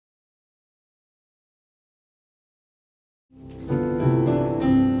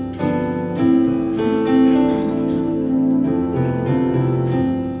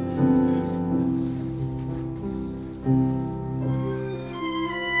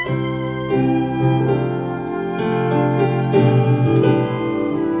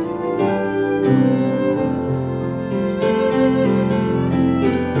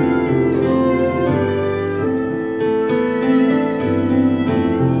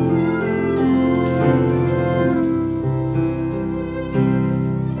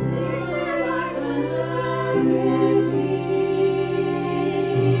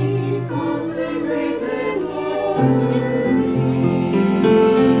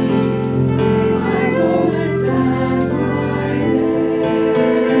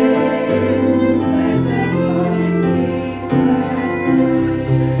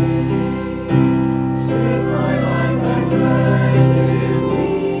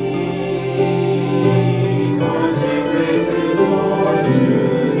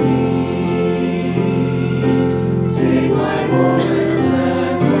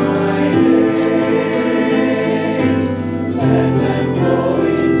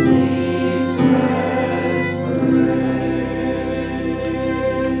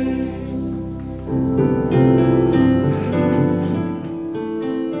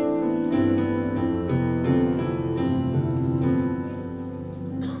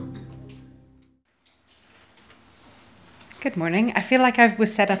Good morning. I feel like I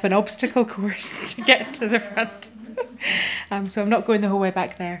was set up an obstacle course to get to the front. So I'm not going the whole way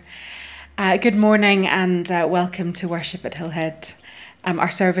back there. Good morning and welcome to worship at Hillhead. Our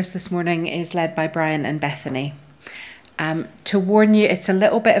service this morning is led by Brian and Bethany. To warn you, it's a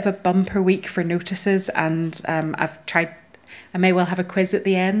little bit of a bumper week for notices, and I may well have a quiz at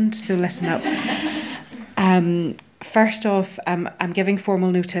the end, so listen up. First off, I'm giving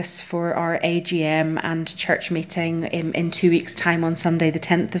formal notice for our AGM and church meeting in 2 weeks' time on Sunday, the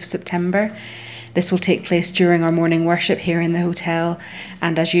 10th of September. This will take place during our morning worship here in the hotel,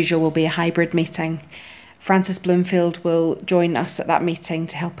 and as usual will be a hybrid meeting. Francis Bloomfield will join us at that meeting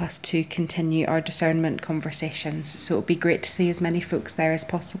to help us to continue our discernment conversations, so it'll be great to see as many folks there as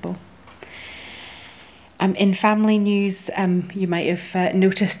possible. In family news, you might have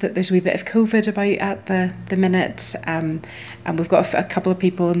noticed that there's a wee bit of COVID about at the minute, and we've got a couple of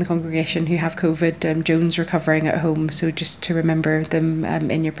people in the congregation who have COVID. Joan's recovering at home, so just to remember them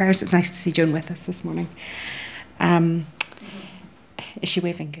in your prayers. It's nice to see Joan with us this morning. Is she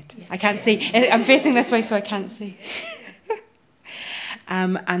waving? Good. Yes. I can't see. I'm facing this way, so I can't see.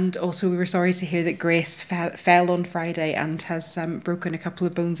 And also we were sorry to hear that Grace fell on Friday and has broken a couple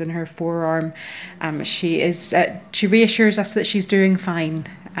of bones in her forearm. She reassures us that she's doing fine,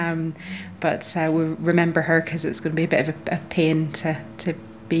 but we'll remember her because it's going to be a bit of a pain to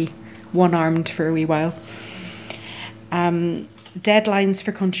be one-armed for a wee while. Deadlines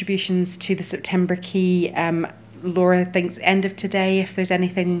for contributions to the September Key. Laura thinks end of today. If there's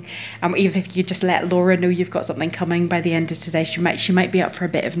anything, even if you just let Laura know you've got something coming by the end of today, she might be up for a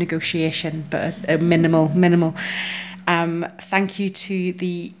bit of negotiation, but a minimal. Thank you to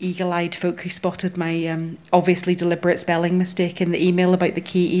the eagle-eyed folk who spotted my obviously deliberate spelling mistake in the email about the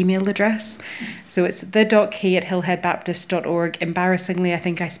Key email address. So it's the.key@hillheadbaptist.org. Embarrassingly, I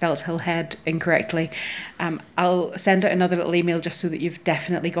think I spelt Hillhead incorrectly. I'll send out another little email just so that you've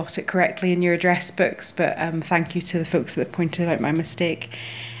definitely got it correctly in your address books, but thank you to the folks that pointed out my mistake.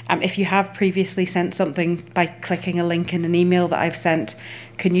 If you have previously sent something by clicking a link in an email that I've sent,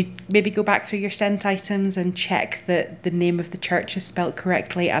 can you maybe go back through your sent items and check that the name of the church is spelt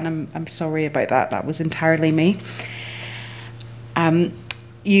correctly? And I'm sorry about that. That was entirely me.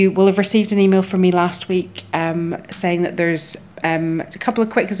 You will have received an email from me last week saying that there's a couple of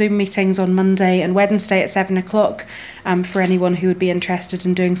quick Zoom meetings on Monday and Wednesday at 7:00 for anyone who would be interested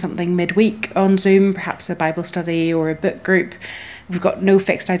in doing something midweek on Zoom, perhaps a Bible study or a book group. We've got no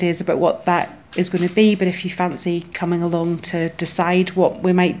fixed ideas about what that is going to be, but if you fancy coming along to decide what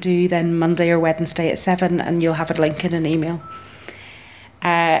we might do, then Monday or Wednesday at 7, and you'll have a link in an email.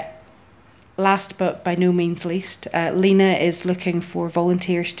 Last but by no means least, Lena is looking for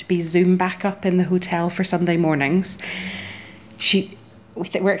volunteers to be Zoom backup in the hotel for Sunday mornings.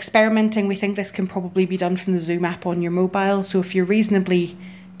 We're experimenting. We think this can probably be done from the Zoom app on your mobile, so if you're reasonably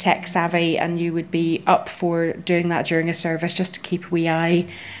tech savvy and you would be up for doing that during a service just to keep a wee eye,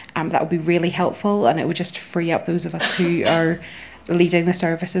 that would be really helpful, and it would just free up those of us who are leading the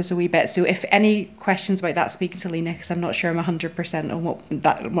services a wee bit. So if any questions about that, speak to Lena, because I'm not sure I'm 100% on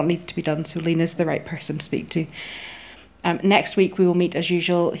what needs to be done, so Lena's the right person to speak to. Next week we will meet as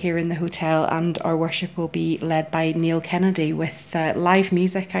usual here in the hotel, and our worship will be led by Neil Kennedy with live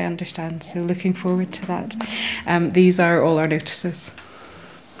music, I understand, so looking forward to that. These are all our notices.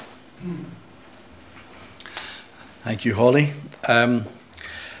 Thank you, Holly.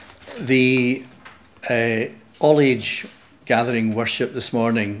 The all-age gathering worship this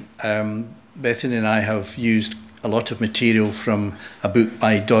morning, Bethany and I have used a lot of material from a book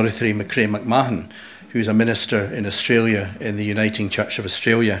by Dorothy McCrae McMahon, who's a minister in Australia in the Uniting Church of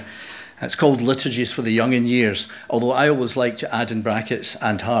Australia. It's called Liturgies for the Young in Years, although I always like to add in brackets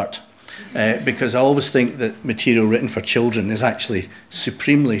and heart. Because I always think that material written for children is actually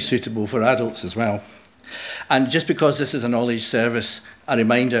supremely suitable for adults as well. And just because this is an all-age service, a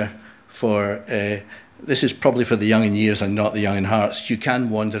reminder for this is probably for the young in years and not the young in hearts. You can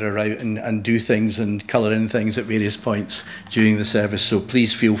wander around and do things and colour in things at various points during the service, so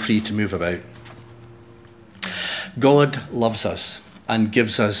please feel free to move about. God loves us and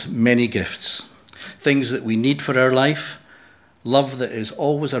gives us many gifts, things that we need for our life, love that is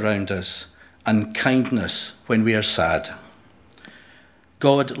always around us, and kindness when we are sad.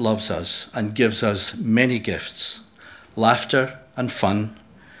 God loves us and gives us many gifts, laughter and fun,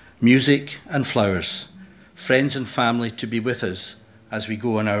 music and flowers, friends and family to be with us as we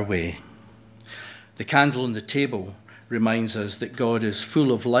go on our way. The candle on the table reminds us that God is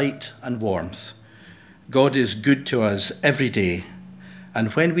full of light and warmth. God is good to us every day,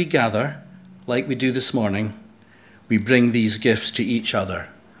 and when we gather, like we do this morning, we bring these gifts to each other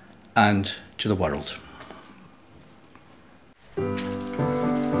and to the world.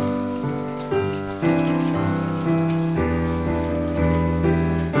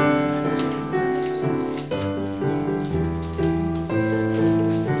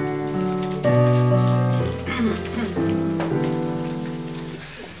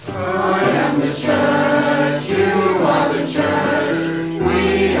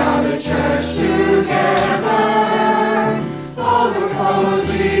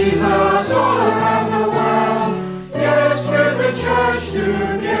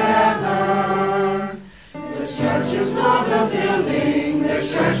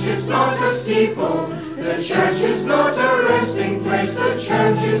 The church is not a resting place, the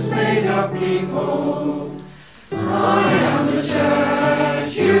church is made of people. I am the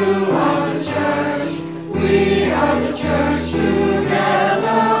church, you are the church, we are the church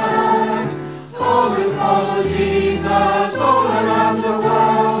together. All who follow Jesus all around the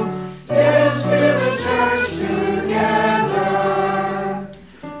world, yes, we're the church together.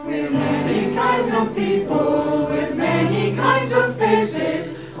 We're many kinds of people with many kinds of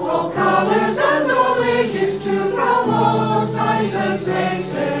faces, all colors and all ages too, from all times and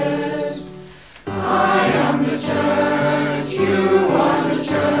places. I am the church, you are the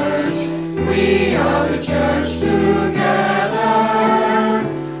church, we are the church together.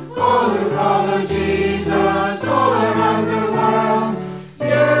 All who follow Jesus all around the world,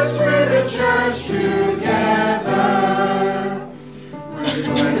 yes, we're the church together.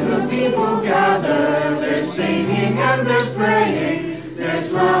 When the people gather, there's singing and there's praying,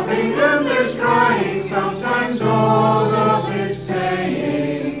 there's laughing and there's crying, sometimes all of it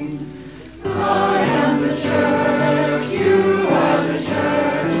saying, I am the church, you are the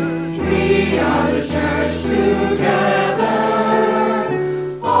church, we are the church together.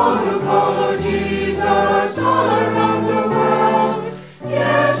 All who follow Jesus all around the world,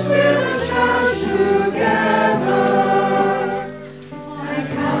 yes, we're the church together. I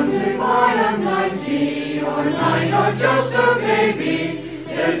counted 5 and 90, or 9, or just a baby.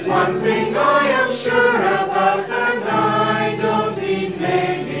 There's one thing I am sure about, and I don't mean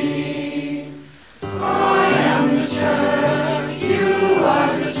maybe. I am the church, you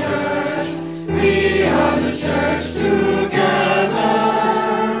are the church, we are the church together.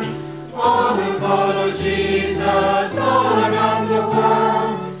 All who follow Jesus all around the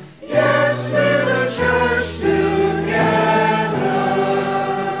world, yes, we're the church together.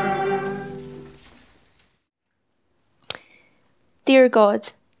 Dear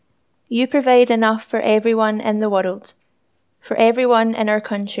God, you provide enough for everyone in the world, for everyone in our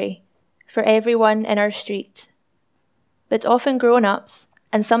country, for everyone in our street. But often grown-ups,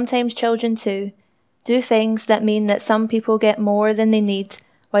 and sometimes children too, do things that mean that some people get more than they need,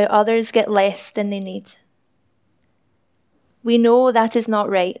 while others get less than they need. We know that is not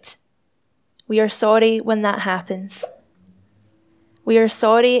right. We are sorry when that happens. We are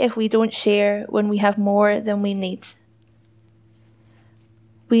sorry if we don't share when we have more than we need.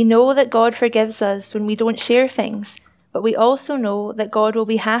 We know that God forgives us when we don't share things, but we also know that God will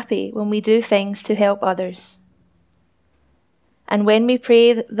be happy when we do things to help others. And when we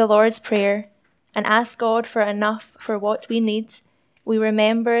pray the Lord's Prayer and ask God for enough for what we need, we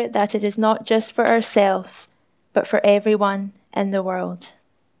remember that it is not just for ourselves, but for everyone in the world.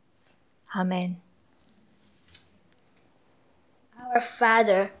 Amen. Our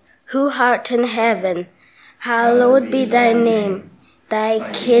Father, who art in heaven, hallowed be thy name.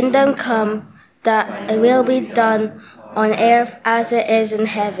 Thy kingdom come, thy will be done on earth as it is in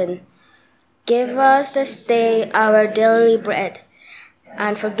heaven. Give us this day our daily bread,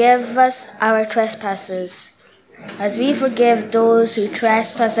 and forgive us our trespasses, as we forgive those who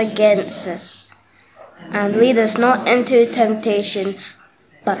trespass against us. And lead us not into temptation,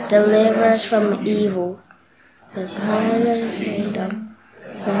 but deliver us from evil. For thine is the kingdom,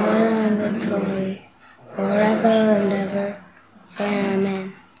 the honor and the glory, forever and ever.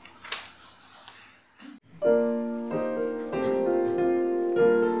 Amen.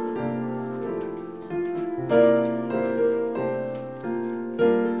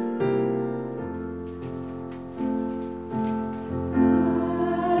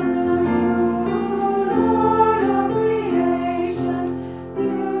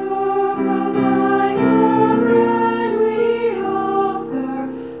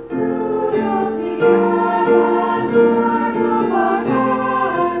 Fruit of the earth and work of our hands.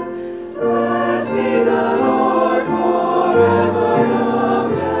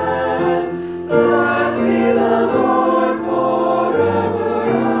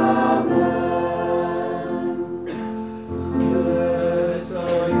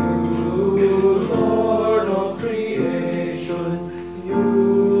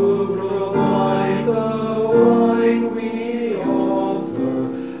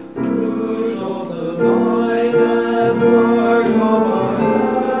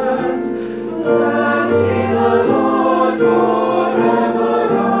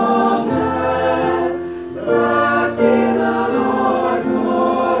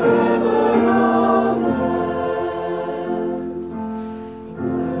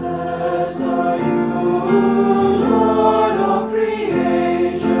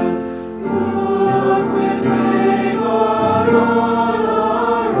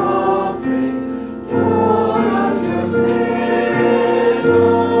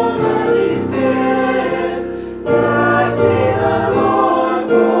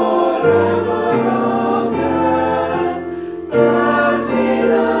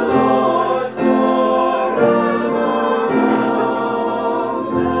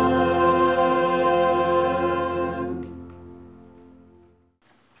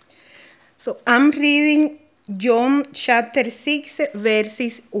 So I'm reading John chapter 6,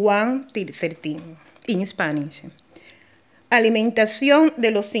 verses 1 to 13 in Spanish. Alimentación de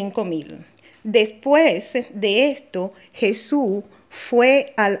los 5,000. Después de esto, Jesús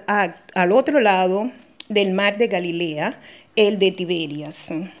fue al otro lado del mar de Galilea, el de Tiberias.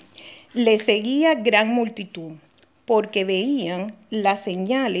 Le seguía gran multitud, porque veían las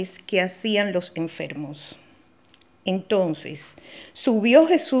señales que hacían los enfermos. Entonces subió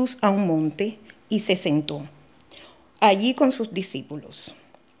Jesús a un monte y se sentó allí con sus discípulos.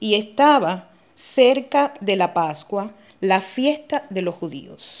 Y estaba cerca de la Pascua, la fiesta de los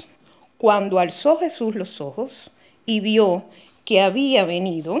judíos. Cuando alzó Jesús los ojos y vio que había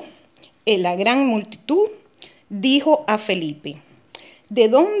venido en la gran multitud, dijo a Felipe: ¿de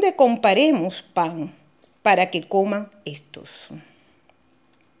dónde compraremos pan para que coman estos?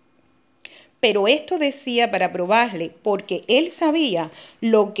 Pero esto decía para probarle, porque él sabía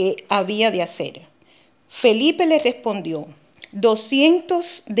lo que había de hacer. Felipe le respondió: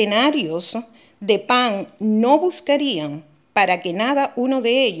 200 denarios de pan no buscarían para que cada uno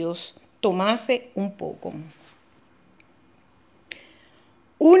de ellos tomase un poco.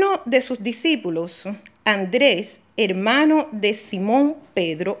 Uno de sus discípulos, Andrés, hermano de Simón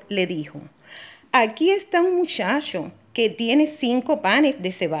Pedro, le dijo: aquí está un muchacho que tiene 5 panes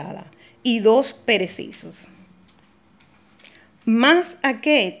de cebada y 2 perecizos. Mas ¿a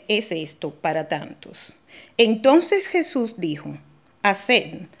qué es esto para tantos? Entonces Jesús dijo: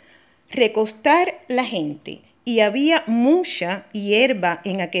 haced recostar la gente. Y había mucha hierba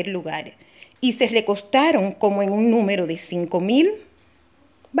en aquel lugar. Y se recostaron como en un número de 5,000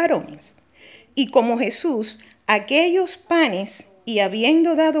 varones. Y como Jesús aquellos panes, y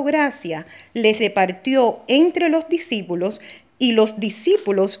habiendo dado gracia, les repartió entre los discípulos, y los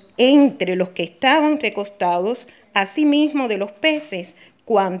discípulos entre los que estaban recostados, asimismo de los peces,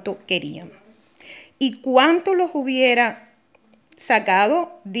 cuanto querían. Y cuanto los hubiera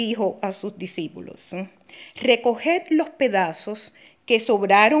sacado, dijo a sus discípulos: recoged los pedazos que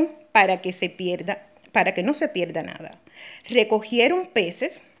sobraron para que no se pierda nada. Recogieron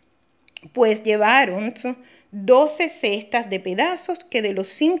peces, pues llevaron 12 cestas de pedazos que de los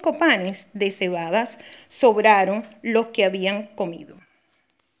 5 panes de cebadas sobraron los que habían comido.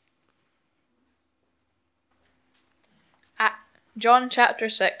 John chapter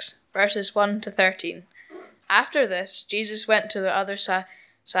 6, verses 1 to 13. After this, Jesus went to the other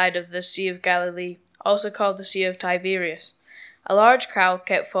side of the Sea of Galilee, also called the Sea of Tiberias. A large crowd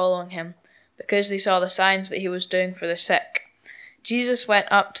kept following him, because they saw the signs that he was doing for the sick. Jesus went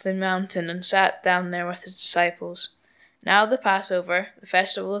up to the mountain and sat down there with his disciples. Now the Passover, the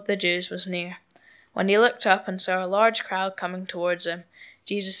festival of the Jews, was near. When he looked up and saw a large crowd coming towards him,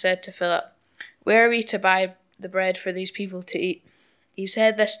 Jesus said to Philip, where are we to buy the bread for these people to eat? He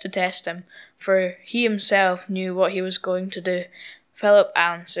said this to test him, for he himself knew what he was going to do. Philip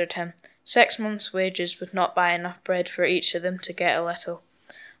answered him, 6 months' wages would not buy enough bread for each of them to get a little.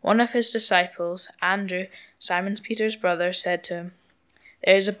 One of his disciples, Andrew, Simon Peter's brother, said to him,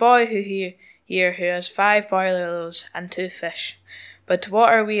 there is a boy here who has 5 barley loaves and 2 fish. But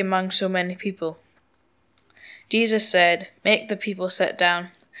what are we among so many people? Jesus said, make the people sit down.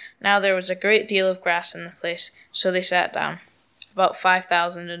 Now there was a great deal of grass in the place, so they sat down, about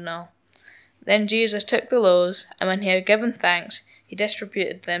 5,000 in all. Then Jesus took the loaves, and when he had given thanks, he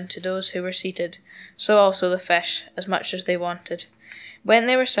distributed them to those who were seated, so also the fish, as much as they wanted. When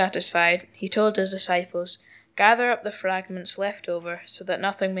they were satisfied, he told his disciples, gather up the fragments left over, so that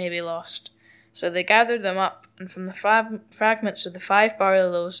nothing may be lost. So they gathered them up, and from the fragments of the 5 barley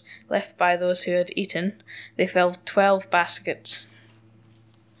loaves left by those who had eaten, they filled 12 baskets.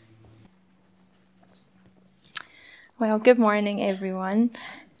 Well, good morning, everyone.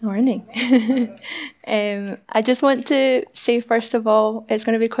 Morning. I just want to say, first of all, it's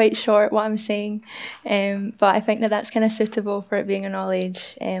going to be quite short what I'm saying, but I think that that's kind of suitable for it being a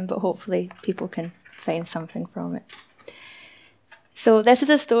knowledge, but hopefully people can find something from it. So this is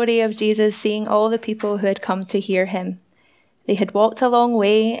a story of Jesus seeing all the people who had come to hear him. They had walked a long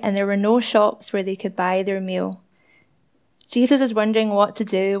way, and there were no shops where they could buy their meal. Jesus is wondering what to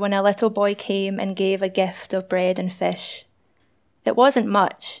do when a little boy came and gave a gift of bread and fish. It wasn't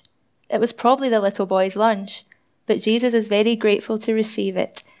much. It was probably the little boy's lunch, but Jesus is very grateful to receive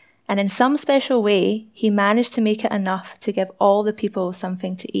it, and in some special way, he managed to make it enough to give all the people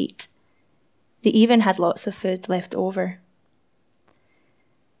something to eat. They even had lots of food left over.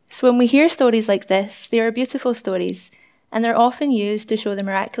 So when we hear stories like this, they are beautiful stories, and they're often used to show the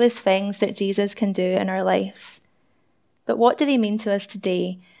miraculous things that Jesus can do in our lives. But what do they mean to us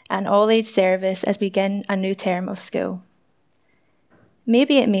today, an all-age service as we begin a new term of school?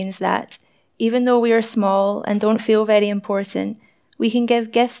 Maybe it means that even though we are small and don't feel very important, we can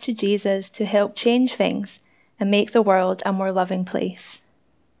give gifts to Jesus to help change things and make the world a more loving place.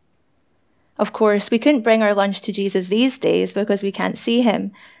 Of course, we couldn't bring our lunch to Jesus these days because we can't see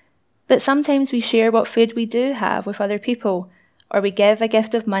him, but sometimes we share what food we do have with other people, or we give a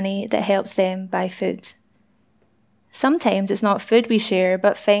gift of money that helps them buy food. Sometimes it's not food we share,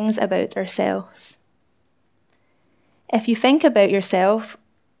 but things about ourselves. If you think about yourself,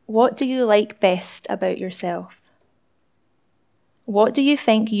 what do you like best about yourself? What do you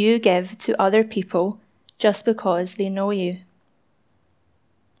think you give to other people just because they know you?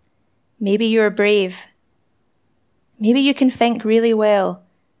 Maybe you're brave. Maybe you can think really well,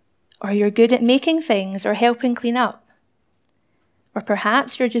 or you're good at making things or helping clean up. Or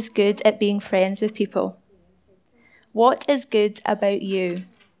perhaps you're just good at being friends with people. What is good about you,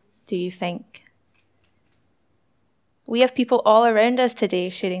 do you think? We have people all around us today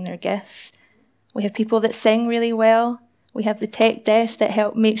sharing their gifts. We have people that sing really well. We have the tech desk that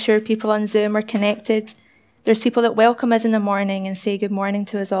help make sure people on Zoom are connected. There's people that welcome us in the morning and say good morning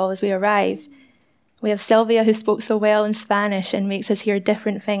to us all as we arrive. We have Sylvia, who spoke so well in Spanish and makes us hear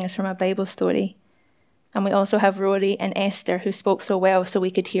different things from a Bible story. And we also have Rory and Esther, who spoke so well so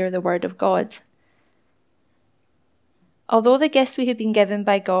we could hear the word of God. Although the gifts we have been given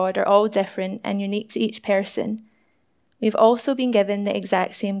by God are all different and unique to each person, we've also been given the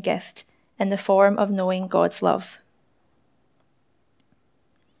exact same gift in the form of knowing God's love.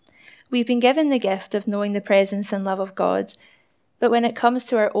 We've been given the gift of knowing the presence and love of God, but when it comes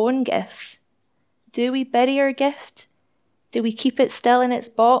to our own gifts, do we bury our gift? Do we keep it still in its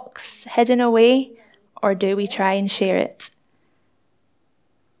box, hidden away, or do we try and share it?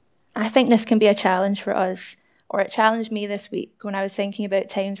 I think this can be a challenge for us, or it challenged me this week when I was thinking about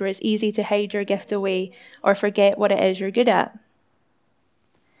times where it's easy to hide your gift away or forget what it is you're good at.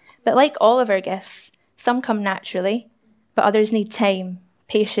 But like all of our gifts, some come naturally, but others need time,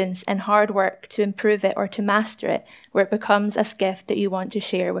 patience, and hard work to improve it or to master it, where it becomes a gift that you want to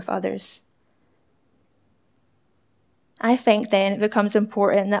share with others. I think then it becomes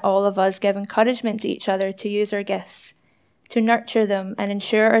important that all of us give encouragement to each other to use our gifts, to nurture them and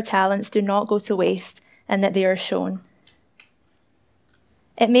ensure our talents do not go to waste and that they are shown.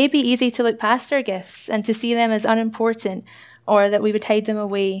 It may be easy to look past our gifts and to see them as unimportant, or that we would hide them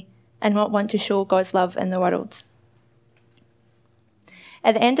away and not want to show God's love in the world.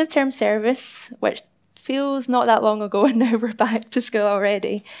 At the end of term service, which feels not that long ago and now we're back to school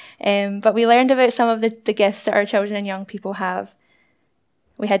already, but we learned about some of the gifts that our children and young people have.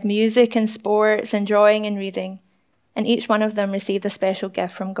 We had music and sports and drawing and reading, and each one of them received a special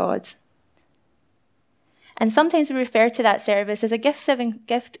gift from God. And sometimes we refer to that service as a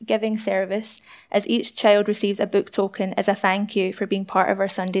gift-giving service, as each child receives a book token as a thank you for being part of our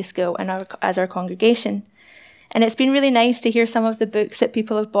Sunday school and as our congregation. And it's been really nice to hear some of the books that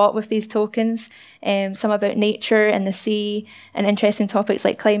people have bought with these tokens, some about nature and the sea, and interesting topics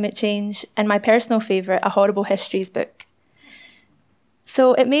like climate change, and my personal favourite, a Horrible Histories book.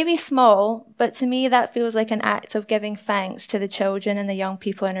 So it may be small, but to me that feels like an act of giving thanks to the children and the young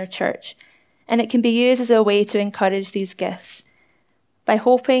people in our church. And it can be used as a way to encourage these gifts by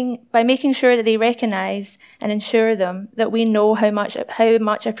making sure that they recognise and ensure them that we know how much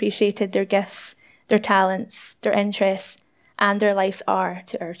appreciated their gifts, their talents, their interests, and their lives are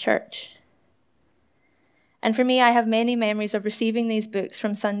to our church. And for me, I have many memories of receiving these books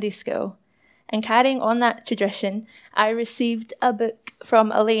from Sunday school. And carrying on that tradition, I received a book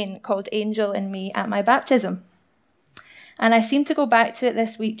from Elaine called Angel and Me at my baptism. And I seemed to go back to it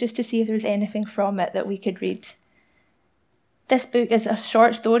this week just to see if there was anything from it that we could read. This book is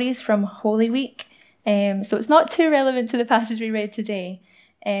short stories from Holy Week, so it's not too relevant to the passage we read today,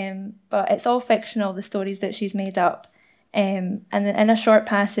 but it's all fictional, the stories that she's made up. And in a short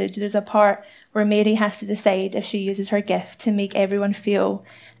passage, there's a part where Mary has to decide if she uses her gift to make everyone feel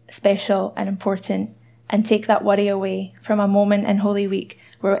special and important and take that worry away from a moment in Holy Week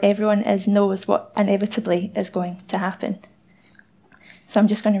where everyone knows what inevitably is going to happen. So I'm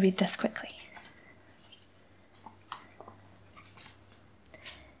just going to read this quickly.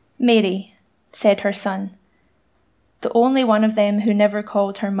 Mary, said her son, the only one of them who never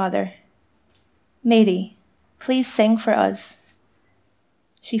called her mother. Mary, please sing for us.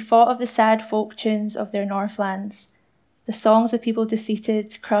 She thought of the sad folk tunes of their Northlands, the songs of people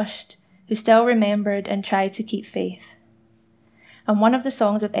defeated, crushed, who still remembered and tried to keep faith. And one of the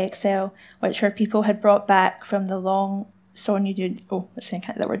songs of exile, which her people had brought back from the long solitude,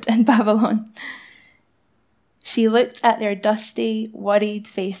 in Babylon. She looked at their dusty, worried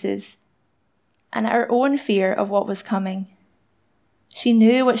faces and at her own fear of what was coming. She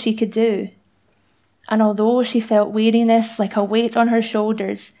knew what she could do. And although she felt weariness like a weight on her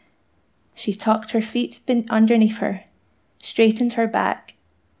shoulders, she tucked her feet underneath her, straightened her back,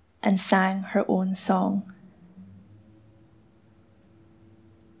 and sang her own song.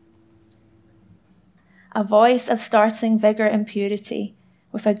 A voice of startling vigour and purity,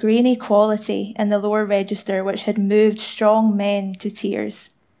 with a grainy quality in the lower register which had moved strong men to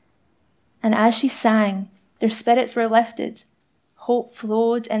tears. And as she sang, their spirits were lifted, hope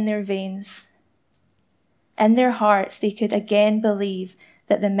flowed in their veins. In their hearts they could again believe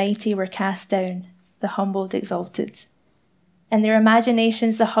that the mighty were cast down, the humbled exalted. In their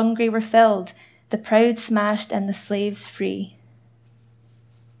imaginations the hungry were filled, the proud smashed, and the slaves free.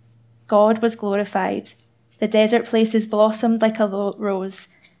 God was glorified. The desert places blossomed like a rose,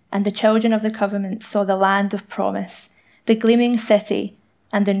 and the children of the covenant saw the land of promise, the gleaming city,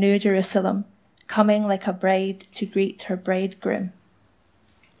 and the new Jerusalem, coming like a bride to greet her bridegroom.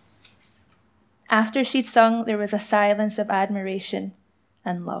 After she'd sung, there was a silence of admiration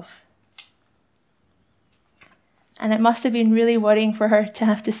and love. And it must have been really worrying for her to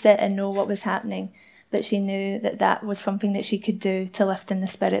have to sit and know what was happening, but she knew that that was something that she could do to lift in the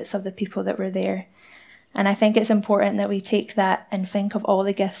spirits of the people that were there. And I think it's important that we take that and think of all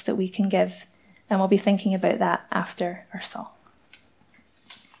the gifts that we can give, and we'll be thinking about that after our song.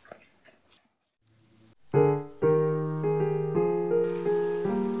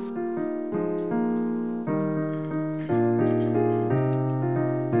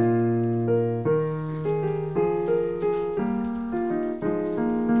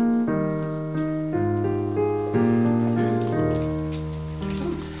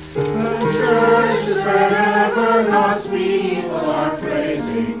 Wherever God's people are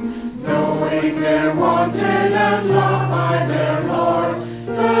praising, knowing they're wanted and loved by their Lord.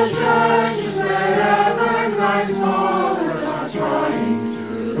 The church is wherever Christ's followers are trying to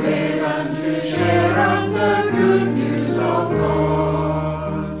live and to share out the good news of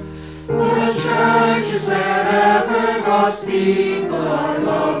God. The church is wherever God's people are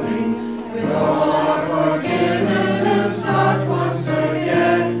loving, when all are forgiven and start once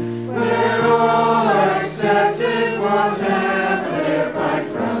again. Where all are accepted, whatever their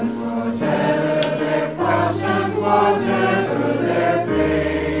background, whatever their past, and whatever their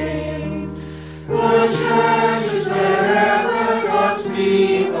pain. The church is wherever God's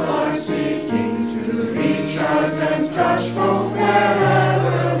people are seeking to reach out and touch folk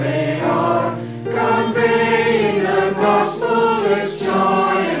wherever they are, conveying the gospel, its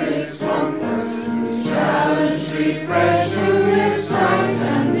joy and its comfort, to challenge, refresh, to excite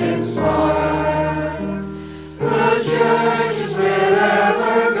and inspire. The church is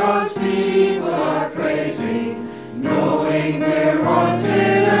wherever God's people are praising, knowing they're wanted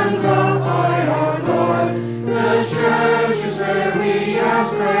and loved by our Lord. The church is where we as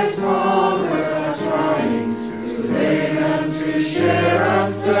Christ's followers are trying to live and to share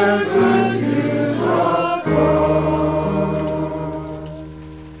out the good news of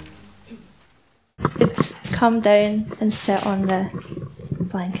God. It's come down and sit on the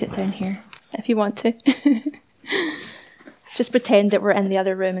blanket down here, if you want to. Just pretend that we're in the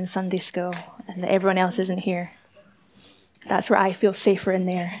other room in Sunday school and that everyone else isn't here. That's where I feel safer in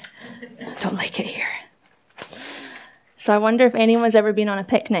there. I don't like it here. So I wonder if anyone's ever been on a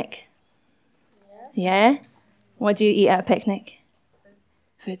picnic. Yeah? What do you eat at a picnic?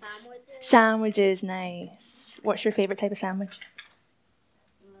 Food. Sandwiches, nice. What's your favourite type of sandwich?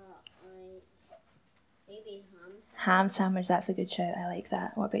 Maybe ham. Ham sandwich, that's a good shout. I like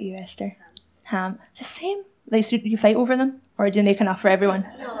that. What about you, Esther? Ham. The same? Like, so you fight over them? Or do you make enough for everyone?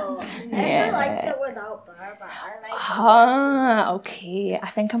 No. Yeah. Esther likes it without butter, but I like Ah, okay. I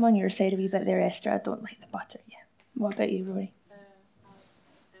think I'm on your side a wee bit there, Esther. I don't like the butter. Yeah. What about you, Rory?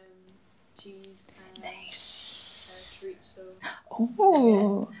 Cheese and Nice. treat, so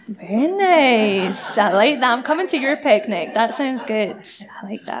Oh, very nice. I like that. I'm coming to your picnic. That sounds good. I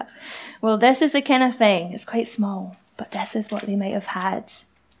like that. Well, this is the kind of thing. It's quite small, but this is what they might have had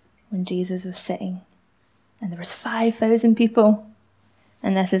when Jesus was sitting. And there was 5,000 people.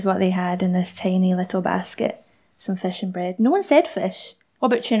 And this is what they had in this tiny little basket. Some fish and bread. No one said fish.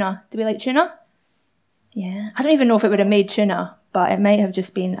 What about tuna? Do we like tuna? Yeah. I don't even know if it would have made tuna, but it might have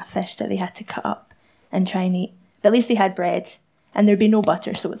just been a fish that they had to cut up and try and eat. But at least they had bread. And there'd be no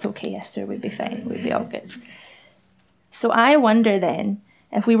butter, so it's okay. Esther would be fine. We'd be all good. So I wonder then,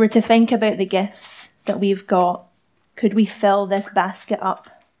 if we were to think about the gifts that we've got, could we fill this basket up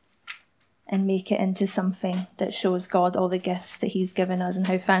and make it into something that shows God all the gifts that he's given us and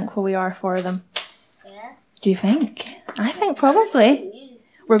how thankful we are for them? Yeah. Do you think? I think probably.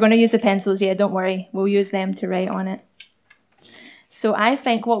 We're going to use the pencils, yeah, don't worry. We'll use them to write on it. So I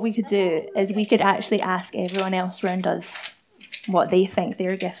think what we could do is we could actually ask everyone else around us what they think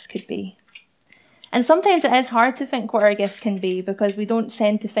their gifts could be. And sometimes it is hard to think what our gifts can be because we don't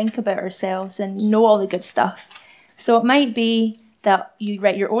tend to think about ourselves and know all the good stuff. So it might be that you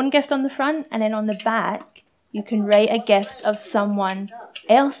write your own gift on the front, and then on the back you can write a gift of someone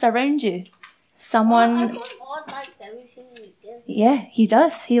else around you. Someone. Yeah, he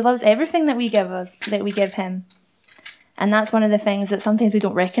does. He loves everything that we give him. And that's one of the things that sometimes we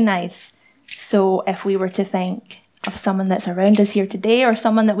don't recognise. So if we were to think of someone that's around us here today, or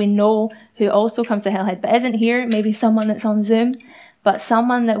someone that we know who also comes to Hillhead but isn't here, maybe someone that's on Zoom, but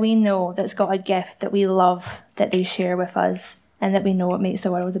someone that we know that's got a gift that we love, that they share with us, and that we know it makes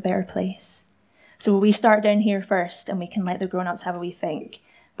the world a better place. So we start down here first, and we can let the grown-ups have a wee think.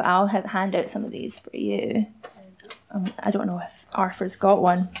 But I'll hand out some of these for you. I don't know if Arthur's got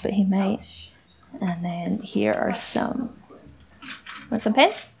one, but he might. And then here are some. Want some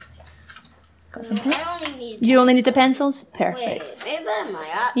pens? Got some pens? You only need the pencils? Perfect. Maybe I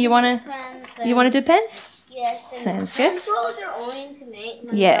might. You wanna do pens? Yes. Sounds good. Pencils are only to make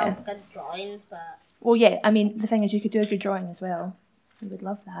Yeah. good drawings, but. Well, yeah. I mean, the thing is, you could do a good drawing as well. We would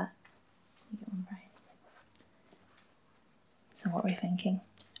love that. You get one, Brian. So what are we thinking?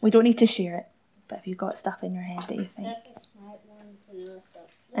 We don't need to share it, but if you've got stuff in your head that you think.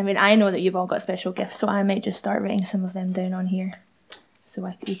 I mean, I know that you've all got special gifts, so I might just start writing some of them down on here, so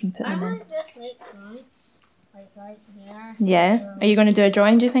you can put them in. I might just make one, like right here. Yeah. Are you going to do a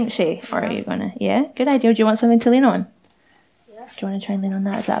drawing, do you think, Shay? Or are you going to... Yeah, good idea. Do you want something to lean on? Yeah. Do you want to try and lean on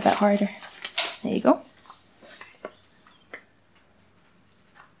that? Is that a bit harder? There you go.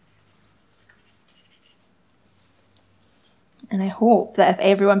 And I hope that if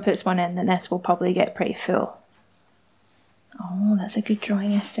everyone puts one in, then this will probably get pretty full. Oh, that's a good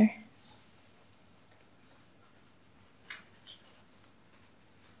drawing, Esther.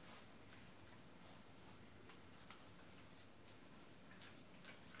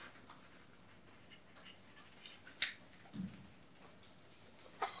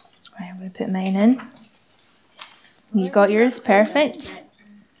 Right, I'm going to put mine in. You got yours? Perfect.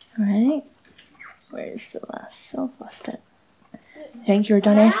 Right. Where's the last? So lost it. I think you were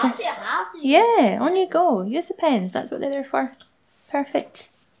done, Esther? Yeah, on you go. Use the pens. That's what they're there for. Perfect.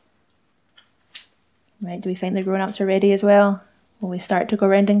 Right, do we think the grown-ups are ready as well? Will we start to go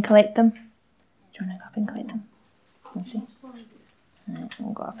around and collect them? Do you want to go up and collect them? Let's see. Right,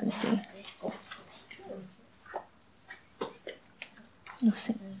 we'll go up and see. We'll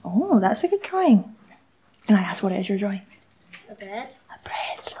see. Oh, that's a good drawing. Can I ask what it is you're drawing? A bread. A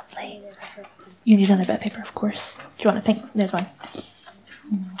bread, lovely. You need another bit of paper, of course. Do you want a pink? There's one.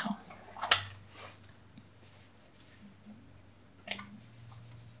 There we go.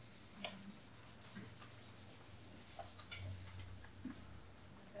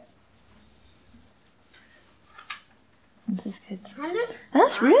 This is good.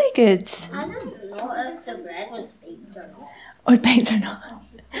 That's really good. I didn't know if the bread was baked or not. Or baked or not.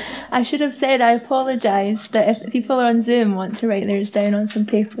 I should have said I apologise that if people on Zoom want to write theirs down on some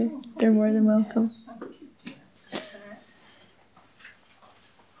paper, they're more than welcome.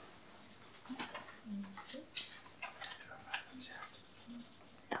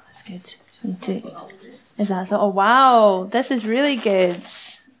 That was good. Is that so? Oh wow, this is really good.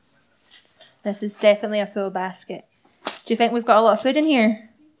 This is definitely a full basket. Do you think we've got a lot of food in here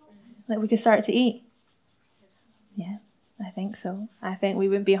that we could start to eat? Yeah. I think so. I think we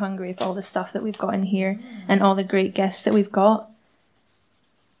wouldn't be hungry with all the stuff that we've got in here and all the great gifts that we've got.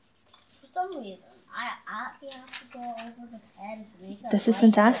 For some reason, I actually have to go over the pen to make it. This is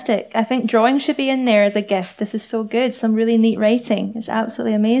fantastic. I think drawing should be in there as a gift. This is so good. Some really neat writing. It's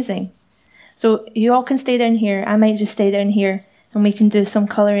absolutely amazing. So you all can stay down here. I might just stay down here and we can do some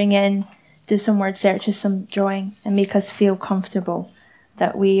colouring in, do some word searches, some drawing, and make us feel comfortable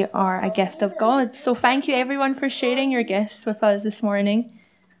that we are a gift of God. So thank you everyone for sharing your gifts with us this morning.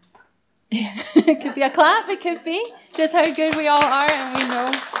 It could be a clap, it could be just how good we all are, and we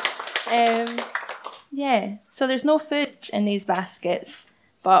know. Yeah, so there's no food in these baskets,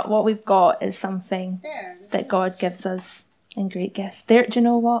 but what we've got is something that God gives us in great gifts. There, do you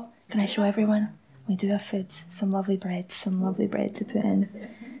know what? Can I show everyone? We do have food, some lovely bread to put in.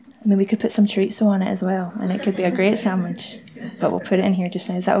 I mean, we could put some chorizo on it as well, and it could be a great sandwich. But we'll put it in here just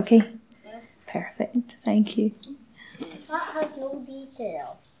now. Is that okay? Perfect. Thank you. That has no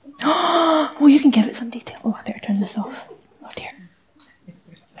detail. Oh, you can give it some detail. Oh, I better turn this off. Oh dear.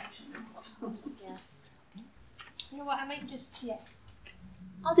 You know what? I might just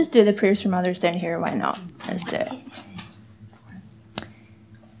I'll just do the prayers from others down here. Why not? Let's do it.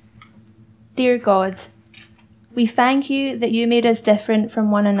 Dear God, We thank you that you made us different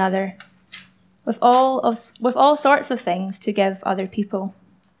from one another, with all sorts of things to give other people.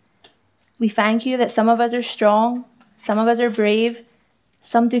 We thank you that some of us are strong, some of us are brave,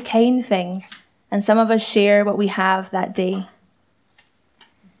 some do kind things, and some of us share what we have that day.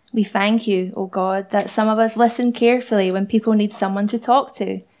 We thank you, O God, that some of us listen carefully when people need someone to talk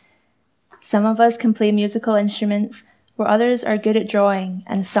to. Some of us can play musical instruments, where others are good at drawing,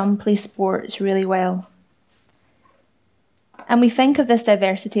 and some play sports really well. And we think of this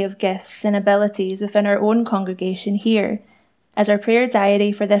diversity of gifts and abilities within our own congregation here, as our prayer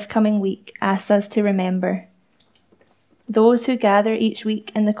diary for this coming week asks us to remember those who gather each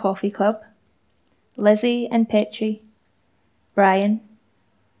week in the coffee club: Lizzie and Petrie, Brian,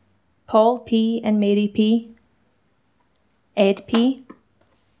 Paul P. and Mary P., Ed P.,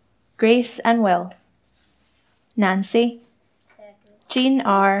 Grace and Will, Nancy, Jean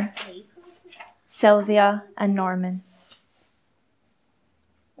R., Sylvia and Norman.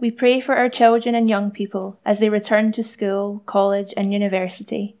 We pray for our children and young people as they return to school, college and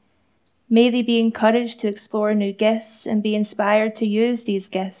university. May they be encouraged to explore new gifts and be inspired to use these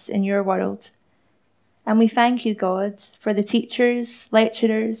gifts in your world. And we thank you, God, for the teachers,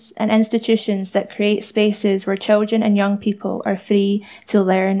 lecturers, and institutions that create spaces where children and young people are free to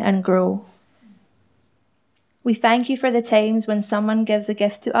learn and grow. We thank you for the times when someone gives a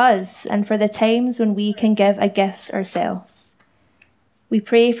gift to us and for the times when we can give a gift ourselves. We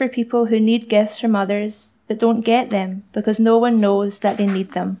pray for people who need gifts from others but don't get them because no one knows that they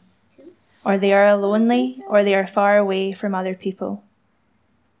need them, or they are lonely, or they are far away from other people.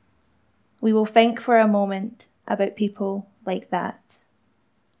 We will think for a moment about people like that.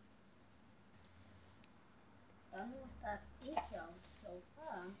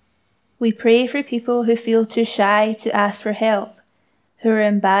 We pray for people who feel too shy to ask for help, who are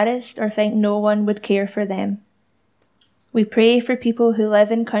embarrassed or think no one would care for them. We pray for people who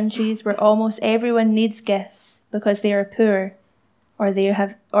live in countries where almost everyone needs gifts because they are poor or there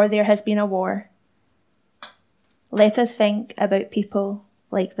has been a war. Let us think about people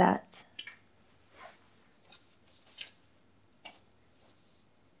like that.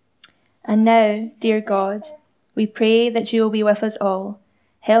 And now, dear God, we pray that you will be with us all,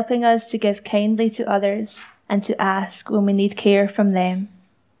 helping us to give kindly to others and to ask when we need care from them.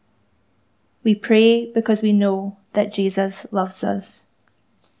 We pray because we know that Jesus loves us.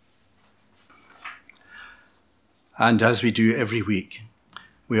 And as we do every week,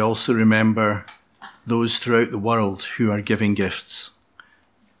 we also remember those throughout the world who are giving gifts.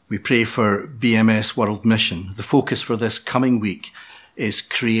 We pray for BMS World Mission. The focus for this coming week is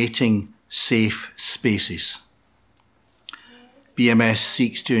creating safe spaces. BMS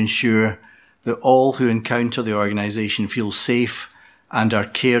seeks to ensure that all who encounter the organisation feel safe and are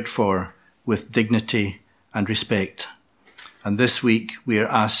cared for with dignity and respect. And this week we are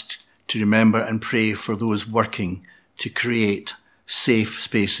asked to remember and pray for those working to create safe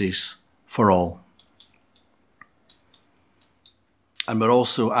spaces for all. And we're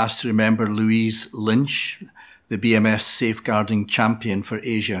also asked to remember Louise Lynch, the BMS Safeguarding Champion for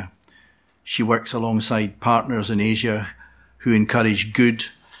Asia. She works alongside partners in Asia who encourage good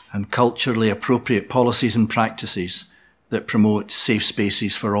and culturally appropriate policies and practices that promote safe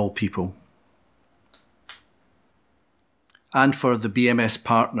spaces for all people. And for the BMS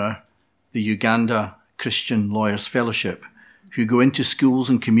partner, the Uganda Christian Lawyers Fellowship, who go into schools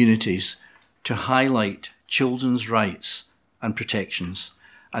and communities to highlight children's rights and protections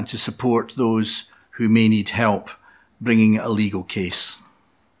and to support those who may need help bringing a legal case.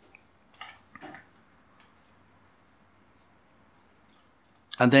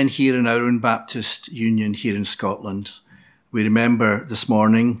 And then here in our own Baptist Union here in Scotland, we remember this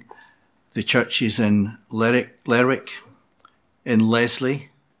morning the churches in Lerwick, in Leslie,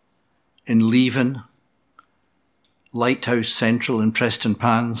 in Leven, Lighthouse Central in Preston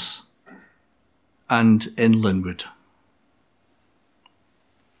Pans, and in Linwood.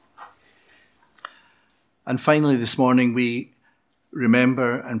 And finally this morning we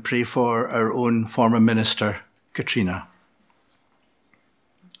remember and pray for our own former minister, Katrina.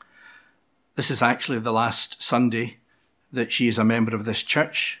 This is actually the last Sunday that she is a member of this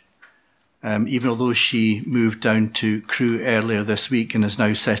church, even although she moved down to Crewe earlier this week and is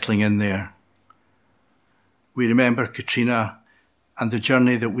now settling in there. We remember Katrina and the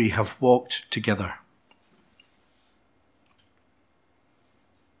journey that we have walked together.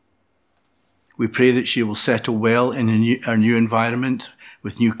 We pray that she will settle well in her new environment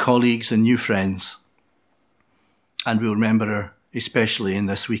with new colleagues and new friends. And we'll remember her especially in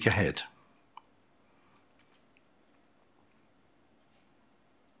this week ahead.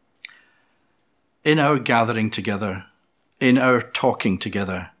 in our gathering together, in our talking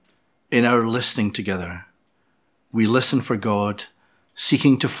together, in our listening together, we listen for God,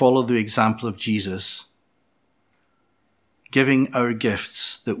 seeking to follow the example of Jesus, giving our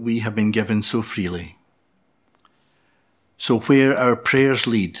gifts that we have been given so freely. So where our prayers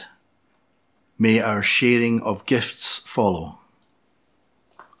lead, may our sharing of gifts follow.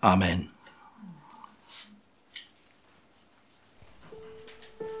 Amen.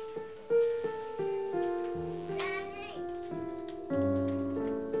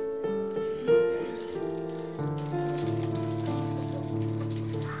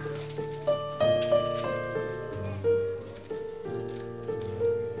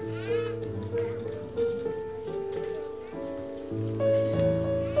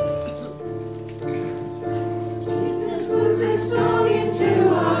 Song into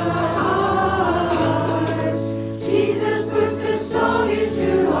our hearts. Jesus put this song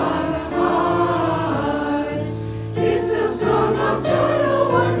into our hearts. It's a song of joy no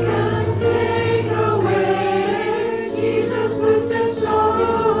one can take away. Jesus put this song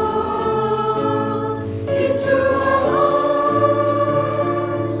into our hearts.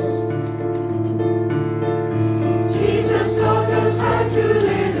 Jesus taught us how to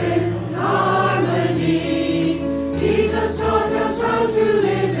live in harmony. Jesus taught us how to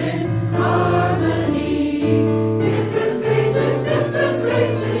live in harmony. Different faces, different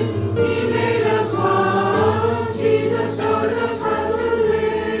races, He made us one. Jesus taught us how to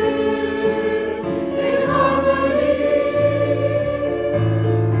live in harmony.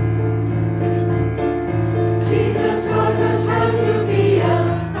 Jesus taught us how to be a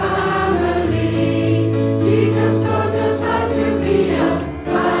family. Jesus taught us how to be a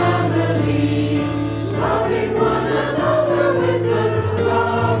family. Loving one another with the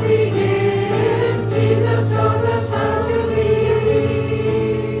love He gives. Jesus taught us how to be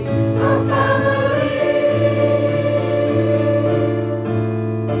a family.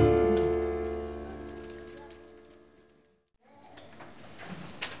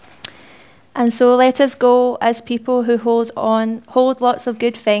 And so let us go as people who hold lots of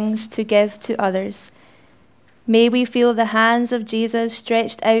good things to give to others. May we feel the hands of Jesus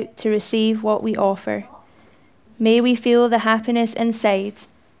stretched out to receive what we offer. May we feel the happiness inside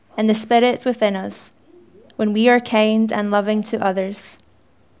and the spirit within us when we are kind and loving to others.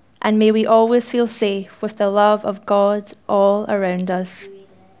 And may we always feel safe with the love of God all around us.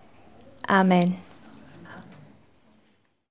 Amen.